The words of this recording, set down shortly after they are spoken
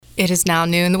It is now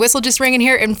noon. The whistle just ringing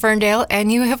here in Ferndale,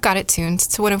 and you have got it tuned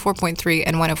to 104.3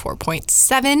 and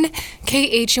 104.7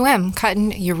 KHUM,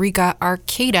 Cotton, Eureka,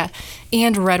 Arcata,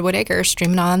 and Redwood Acres,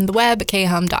 streaming on the web,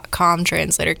 khum.com,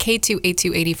 translator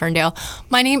K28280 Ferndale.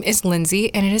 My name is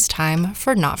Lindsay, and it is time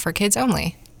for Not for Kids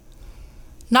Only.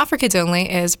 Not for Kids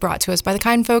Only is brought to us by the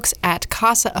kind folks at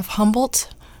Casa of Humboldt,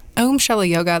 Om Shala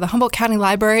Yoga, the Humboldt County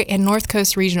Library, and North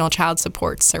Coast Regional Child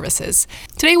Support Services.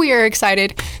 Today we are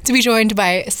excited to be joined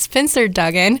by Spencer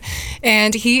Duggan,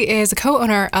 and he is a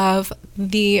co-owner of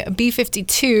the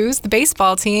B-52s, the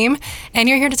baseball team, and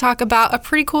you're here to talk about a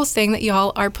pretty cool thing that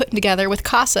y'all are putting together with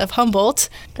Casa of Humboldt.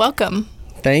 Welcome.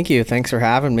 Thank you. Thanks for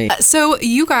having me. So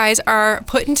you guys are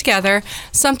putting together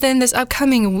something this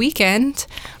upcoming weekend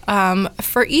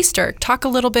for Easter. Talk a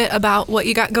little bit about what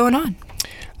you got going on.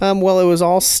 Well, it was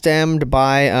all stemmed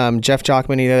by Jeff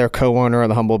Jockman, their co-owner of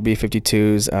the Humboldt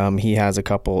B-52s. He has a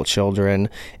couple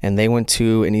children, and they went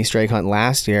to an Easter egg hunt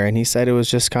last year, and he said it was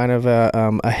just kind of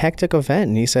a hectic event.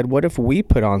 And he said, what if we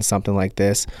put on something like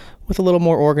this with a little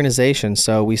more organization?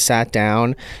 So we sat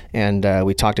down and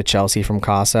we talked to Chelsea from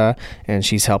Casa, and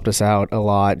she's helped us out a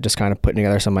lot, just kind of putting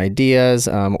together some ideas,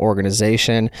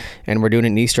 organization, and we're doing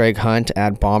an Easter egg hunt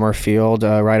at Bomber Field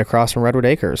right across from Redwood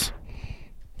Acres.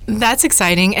 That's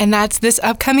exciting, and that's this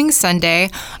upcoming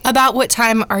Sunday. About what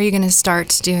time are you going to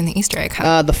start doing the Easter egg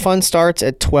hunt? The fun starts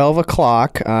at 12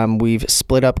 o'clock. We've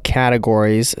split up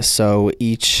categories, so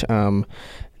each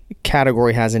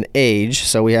category has an age.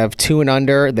 So we have 2 and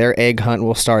under. Their egg hunt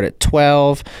will start at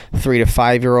 12. 3 to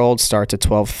 5-year-olds starts at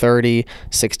 12:30.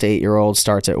 6 to 8-year-olds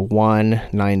starts at 1.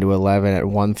 9 to 11 at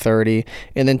 1:30.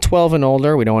 And then 12 and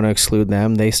older, we don't want to exclude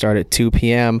them. They start at 2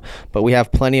 p.m. But we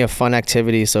have plenty of fun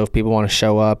activities. So if people want to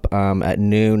show up at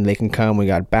noon, they can come. We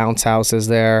got bounce houses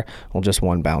there. Well, just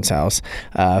one bounce house.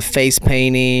 Face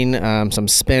painting, some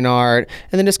spin art,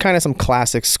 and then just kind of some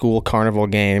classic school carnival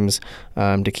games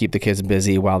to keep the kids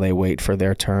busy while they wait for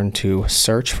their turn to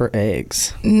search for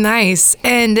eggs. Nice.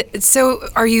 And so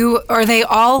are they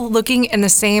all looking in the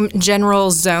same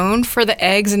general zone for the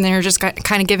eggs, and they're just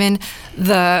kind of giving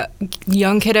the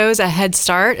young kiddos a head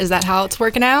start? Is that how it's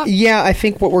working out? Yeah, I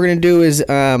think what we're going to do is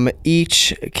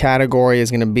each category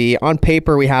is going to be, on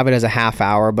paper we have it as a half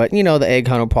hour, but the egg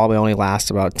hunt will probably only last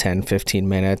about 10-15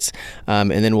 minutes,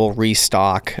 and then we'll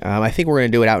restock. I think we're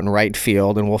going to do it out in right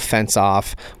field, and we'll fence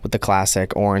off with the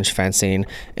classic orange fencing,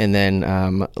 and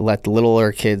then let the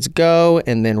littler kids go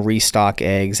and then restock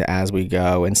eggs as we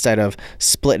go, instead of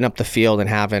splitting up the field and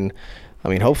having,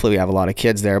 hopefully we have a lot of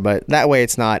kids there, but that way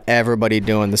it's not everybody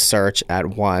doing the search at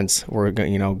once. We're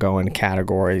going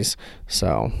categories.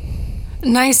 So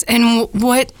nice. And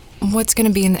what's going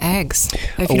to be in the eggs,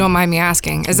 if you don't mind me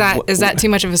asking? Is that too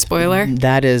much of a spoiler?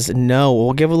 That is no.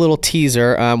 We'll give a little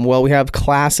teaser. Well, we have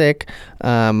classic.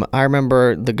 I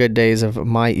remember the good days of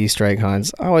my Easter egg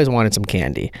hunts. I always wanted some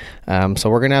candy.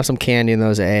 So we're going to have some candy in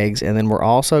those eggs, and then we're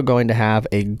also going to have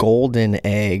a golden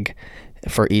egg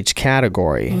for each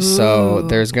category. Ooh. So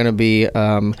there's going to be,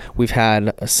 we've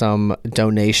had some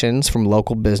donations from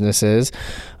local businesses.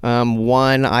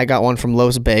 I got one from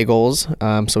Los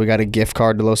Bagels. So we got a gift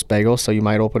card to Los Bagels. So you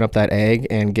might open up that egg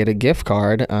and get a gift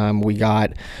card. We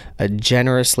got a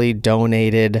generously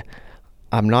donated,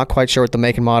 I'm not quite sure what the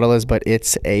make and model is, but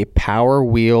it's a Power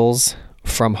Wheels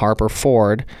from Harper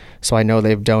Ford. So I know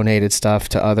they've donated stuff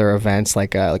to other events,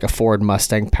 like a Ford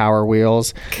Mustang Power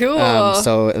Wheels. Cool.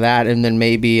 So that, and then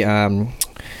maybe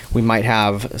we might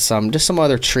have some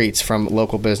other treats from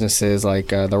local businesses, like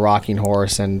the Rocking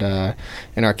Horse and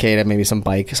Arcata. Maybe some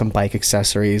bike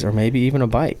accessories, or maybe even a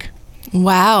bike.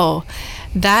 Wow,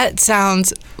 that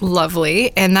sounds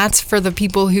lovely. And that's for the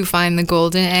people who find the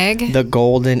golden egg? The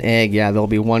golden egg, yeah. There'll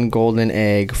be one golden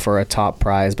egg for a top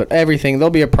prize, but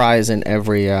there'll be a prize in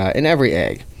every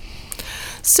egg.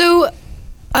 So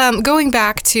going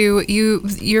back to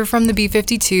you're from the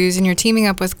B-52s and you're teaming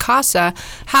up with Casa.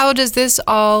 How does this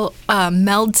all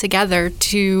meld together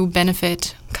to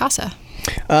benefit Casa?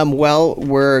 Well,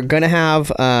 we're going to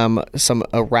have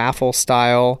a raffle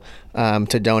style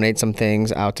to donate some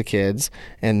things out to kids,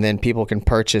 and then people can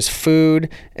purchase food,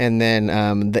 and then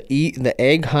the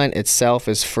egg hunt itself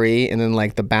is free, and then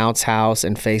like the bounce house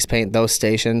and face paint, those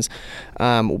stations,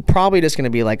 probably just going to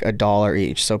be like $1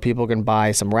 each, so people can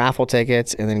buy some raffle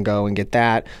tickets and then go and get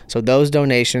that. So those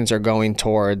donations are going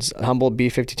towards Humboldt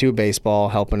B-52 baseball,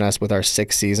 helping us with our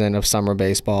 6th season of summer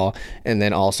baseball, and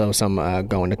then also some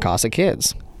going to Casa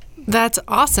Kids. That's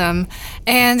awesome.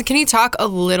 And can you talk a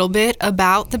little bit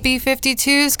about the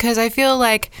B-52s? Because I feel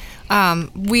like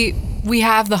we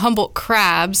have the Humboldt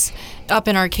Crabs, up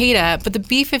in Arcata, but the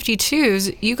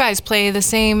B-52s, you guys play the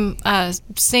same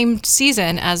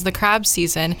season as the crab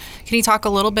season. Can you talk a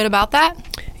little bit about that?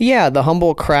 Yeah, the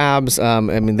Humboldt Crabs,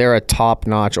 they're a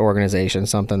top-notch organization,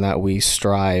 something that we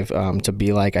strive to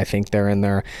be like. I think they're in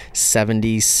their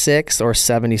 76th or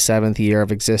 77th year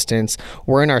of existence.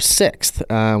 We're in our 6th.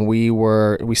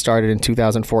 We started in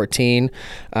 2014.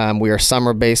 We are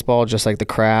summer baseball, just like the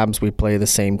Crabs. We play the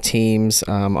same teams.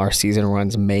 Our season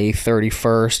runs May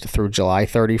 31st through July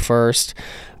 31st.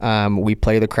 We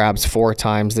play the Crabs 4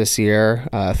 times this year,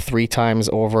 3 times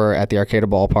over at the Arcata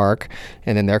Ballpark,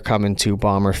 and then they're coming to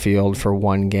Bomber Field for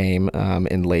 1 game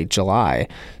in late July.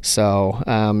 So,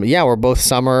 we're both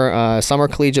summer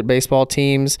collegiate baseball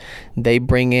teams. They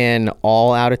bring in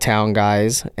all out-of-town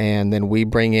guys, and then we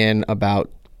bring in about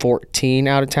 14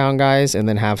 out-of-town guys, and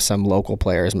then have some local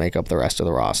players make up the rest of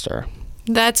the roster.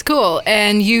 That's cool.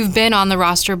 And you've been on the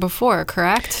roster before,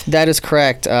 correct? That is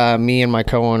correct. Me and my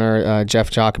co-owner, Jeff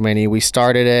Giacometti, we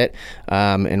started it,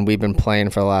 and we've been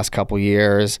playing for the last couple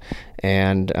years.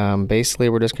 And basically,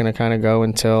 we're just going to kind of go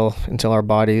until our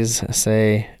bodies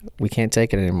say we can't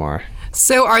take it anymore.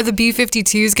 So are the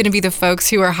B-52s going to be the folks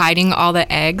who are hiding all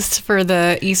the eggs for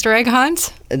the Easter egg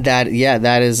hunt? That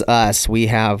is us. We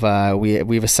have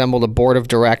we've assembled a board of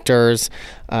directors,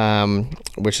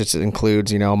 which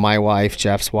includes my wife,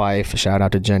 Jeff's wife. Shout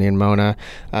out to Jenny and Mona.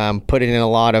 Putting in a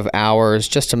lot of hours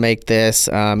just to make this.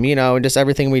 Just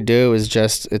everything we do is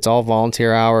it's all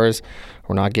volunteer hours.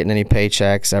 We're not getting any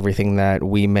paychecks. Everything that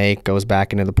we make goes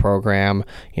back into the program,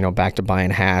 back to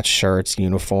buying hats, shirts,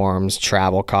 uniforms,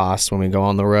 travel costs when we go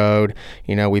on the road.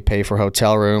 We pay for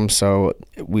hotel rooms, so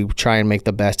we try and make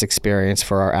the best experience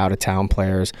for our out-of-town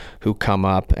players who come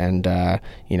up and,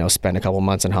 spend a couple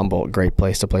months in Humboldt. Great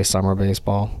place to play summer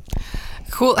baseball.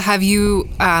 Cool. Have you,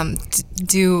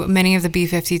 do many of the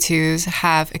B-52s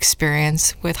have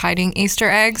experience with hiding Easter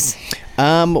eggs?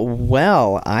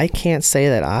 Well, I can't say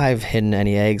that I've hidden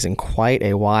any eggs in quite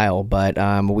a while, but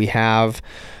we have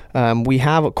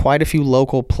quite a few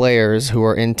local players who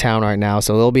are in town right now,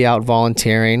 so they'll be out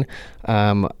volunteering.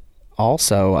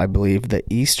 Also, I believe the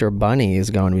Easter Bunny is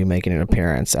going to be making an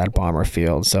appearance at Bomber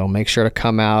Field, so make sure to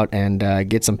come out and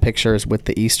get some pictures with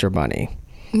the Easter Bunny.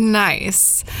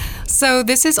 Nice. So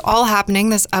this is all happening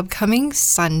this upcoming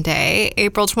Sunday,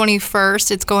 April 21st.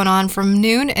 It's going on from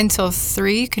noon until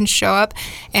 3. You can show up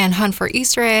and hunt for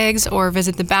Easter eggs or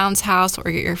visit the bounce house or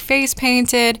get your face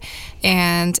painted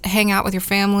and hang out with your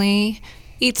family,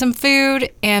 eat some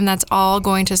food, and that's all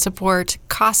going to support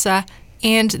CASA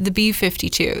and the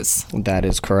B-52s. That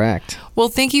is correct. Well,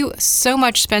 thank you so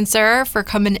much, Spencer, for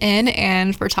coming in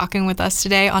and for talking with us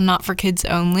today on Not for Kids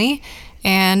Only.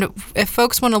 And if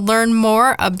folks want to learn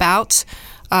more about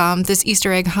this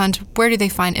Easter egg hunt, where do they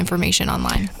find information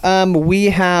online?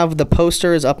 We have the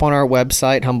posters up on our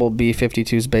website,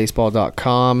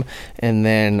 HumboldtB52sBaseball.com, and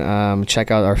then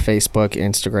check out our Facebook,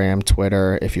 Instagram,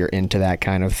 Twitter if you're into that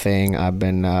kind of thing. I've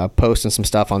been posting some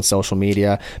stuff on social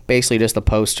media, basically just the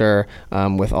poster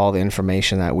with all the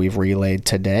information that we've relayed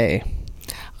today.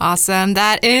 Awesome.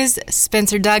 That is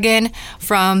Spencer Duggan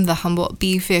from the Humboldt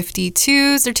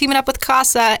B-52s. They're teaming up with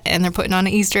CASA, and they're putting on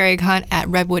an Easter egg hunt at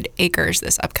Redwood Acres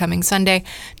this upcoming Sunday.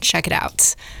 Check it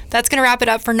out. That's going to wrap it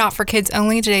up for Not for Kids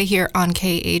Only today here on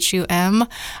KHUM.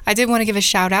 I did want to give a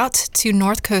shout out to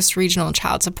North Coast Regional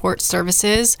Child Support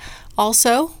Services,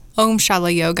 also Om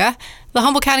Shala Yoga, the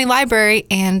Humboldt County Library,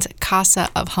 and CASA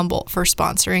of Humboldt for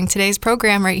sponsoring today's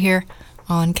program right here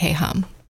on KHUM.